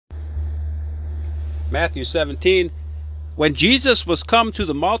Matthew 17, when Jesus was come to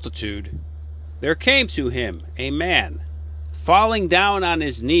the multitude, there came to him a man, falling down on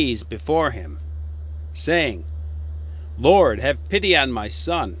his knees before him, saying, Lord, have pity on my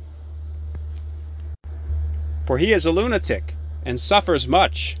son, for he is a lunatic, and suffers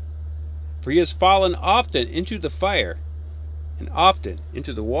much. For he has fallen often into the fire, and often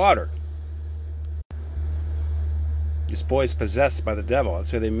into the water. This boy is possessed by the devil.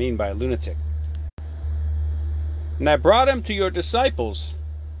 That's what they mean by a lunatic. And I brought him to your disciples,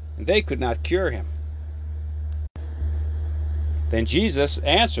 and they could not cure him. Then Jesus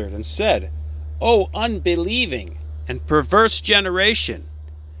answered and said, O unbelieving and perverse generation,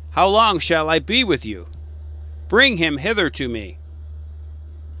 how long shall I be with you? Bring him hither to me.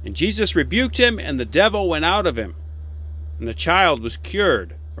 And Jesus rebuked him, and the devil went out of him, and the child was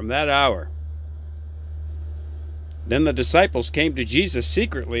cured from that hour. Then the disciples came to Jesus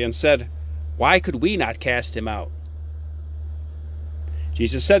secretly and said, Why could we not cast him out?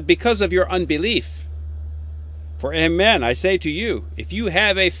 Jesus said, Because of your unbelief. For amen, I say to you, if you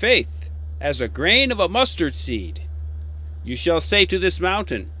have a faith as a grain of a mustard seed, you shall say to this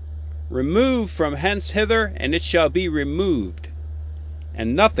mountain, Remove from hence hither, and it shall be removed,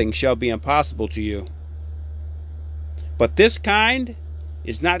 and nothing shall be impossible to you. But this kind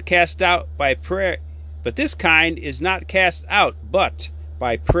is not cast out by prayer. But this kind is not cast out but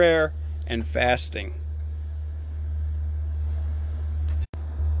by prayer and fasting.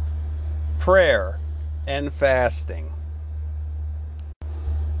 Prayer and fasting.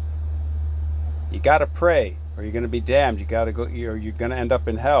 You got to pray, or you're going to be damned. You got to go, or you're going to end up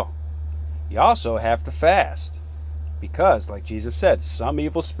in hell. You also have to fast, because, like Jesus said, some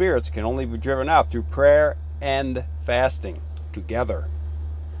evil spirits can only be driven out through prayer and fasting together.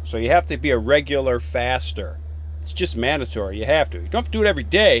 So you have to be a regular faster. It's just mandatory. You have to. You don't have to do it every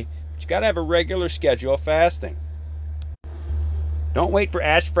day, but you got to have a regular schedule of fasting. Don't wait for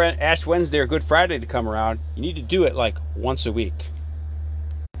Ash Wednesday or Good Friday to come around. You need to do it like once a week.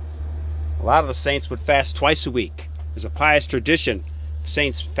 A lot of the saints would fast twice a week. There's a pious tradition of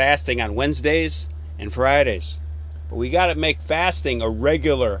saints fasting on Wednesdays and Fridays. But we got to make fasting a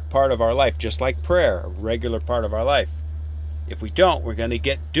regular part of our life, just like prayer, a regular part of our life. If we don't, we're going to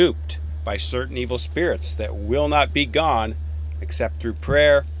get duped by certain evil spirits that will not be gone except through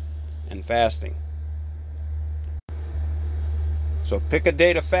prayer and fasting. So pick a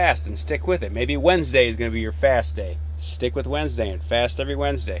day to fast and stick with it. Maybe Wednesday is going to be your fast day. Stick with Wednesday and fast every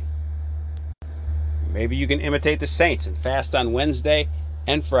Wednesday. Maybe you can imitate the saints and fast on Wednesday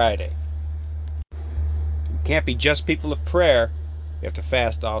and Friday. You can't be just people of prayer. You have to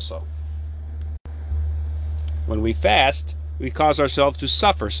fast also. When we fast, we cause ourselves to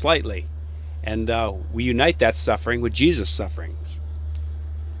suffer slightly, and we unite that suffering with Jesus' sufferings,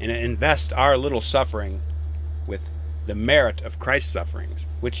 and invest our little suffering with the merit of Christ's sufferings,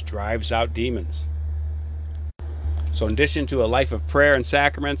 which drives out demons. So in addition to a life of prayer and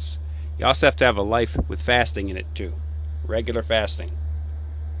sacraments, you also have to have a life with fasting in it too, regular fasting.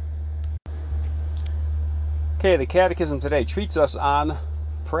 Okay, the Catechism today treats us on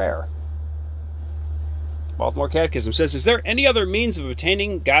prayer. Baltimore Catechism says, is there any other means of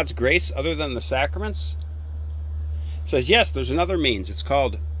obtaining God's grace other than the sacraments? It says, yes, there's another means. It's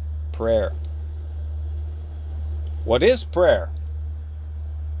called prayer. What is prayer?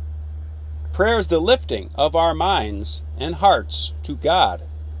 Prayer is the lifting of our minds and hearts to God,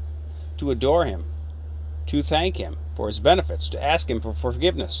 to adore Him, to thank Him for His benefits, to ask Him for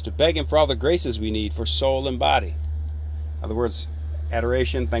forgiveness, to beg Him for all the graces we need for soul and body. In other words,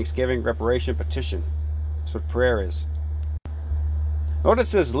 adoration, thanksgiving, reparation, petition. That's what prayer is. Notice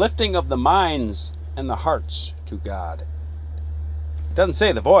it says lifting of the minds and the hearts to God. It doesn't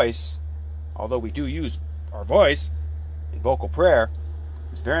say the voice, although we do use our voice in vocal prayer.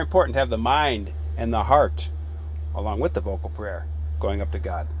 It's very important to have the mind and the heart along with the vocal prayer going up to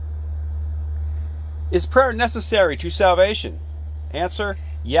God. Is prayer necessary to salvation? Answer,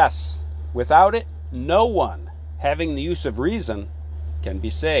 yes. Without it, no one having the use of reason can be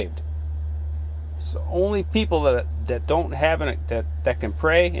saved. So only people that don't have that can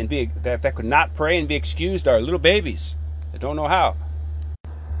pray and be that could not pray and be excused are little babies that don't know how. The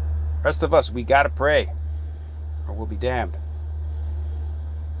rest of us, we gotta pray, or we'll be damned.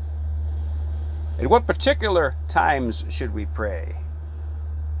 At what particular times should we pray?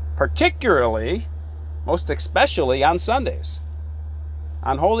 Particularly, most especially on Sundays,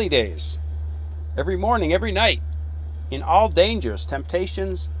 on holy days, every morning, every night, in all dangers,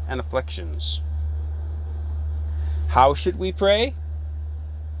 temptations, and afflictions. How should we pray?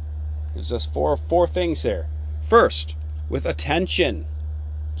 There's just four things here. First, with attention.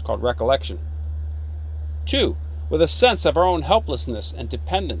 It's called recollection. 2. With a sense of our own helplessness and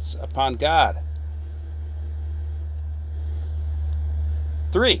dependence upon God.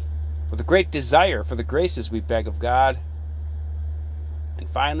 3. With a great desire for the graces we beg of God. And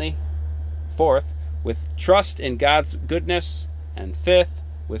finally, 4th, with trust in God's goodness. And 5th,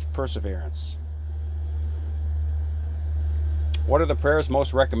 with perseverance. What are the prayers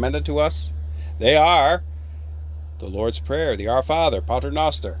most recommended to us? They are the Lord's Prayer, the Our Father, Pater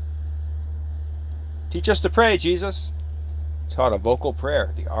Noster. Teach us to pray, Jesus. Taught a vocal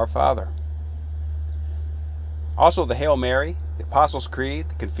prayer, the Our Father. Also the Hail Mary, the Apostles' Creed,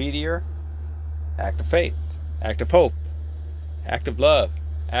 the Confiteor, act of faith, act of hope, act of love,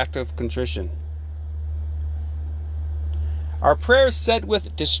 act of contrition. Are prayers said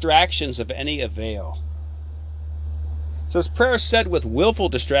with distractions of any avail? It says prayers said with willful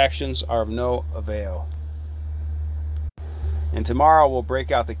distractions are of no avail. And tomorrow we'll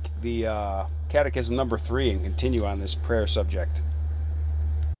break out the Catechism number 3 and continue on this prayer subject.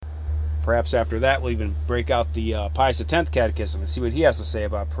 Perhaps after that we'll even break out the Pius X Catechism and see what he has to say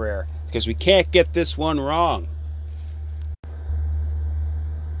about prayer, because we can't get this one wrong.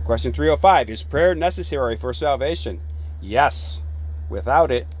 Question 305. Is prayer necessary for salvation? Yes.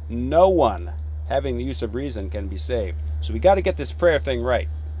 Without it, no one having the use of reason can be saved. So we got to get this prayer thing right.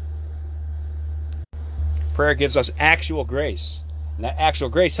 Prayer gives us actual grace, and that actual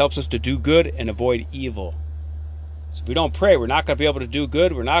grace helps us to do good and avoid evil. So if we don't pray, we're not going to be able to do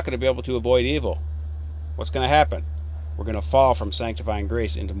good, we're not going to be able to avoid evil. What's going to happen? We're going to fall from sanctifying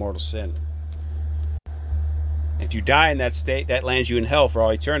grace into mortal sin. If you die in that state, that lands you in hell for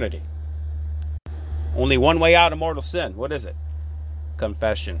all eternity. Only one way out of mortal sin. What is it?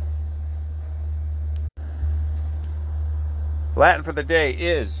 Confession. Latin for the day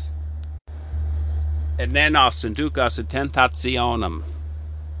is Et ne nos inducas in tentationem.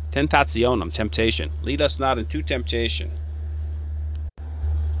 Tentationem, temptation. Lead us not into temptation.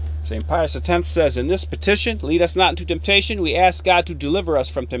 St. Pius X says, in this petition, lead us not into temptation, we ask God to deliver us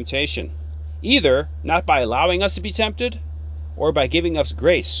from temptation, either not by allowing us to be tempted, or by giving us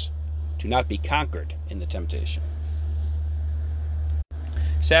grace to not be conquered in the temptation.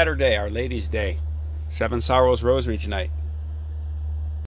 Saturday, Our Lady's Day. 7 Sorrows Rosary tonight.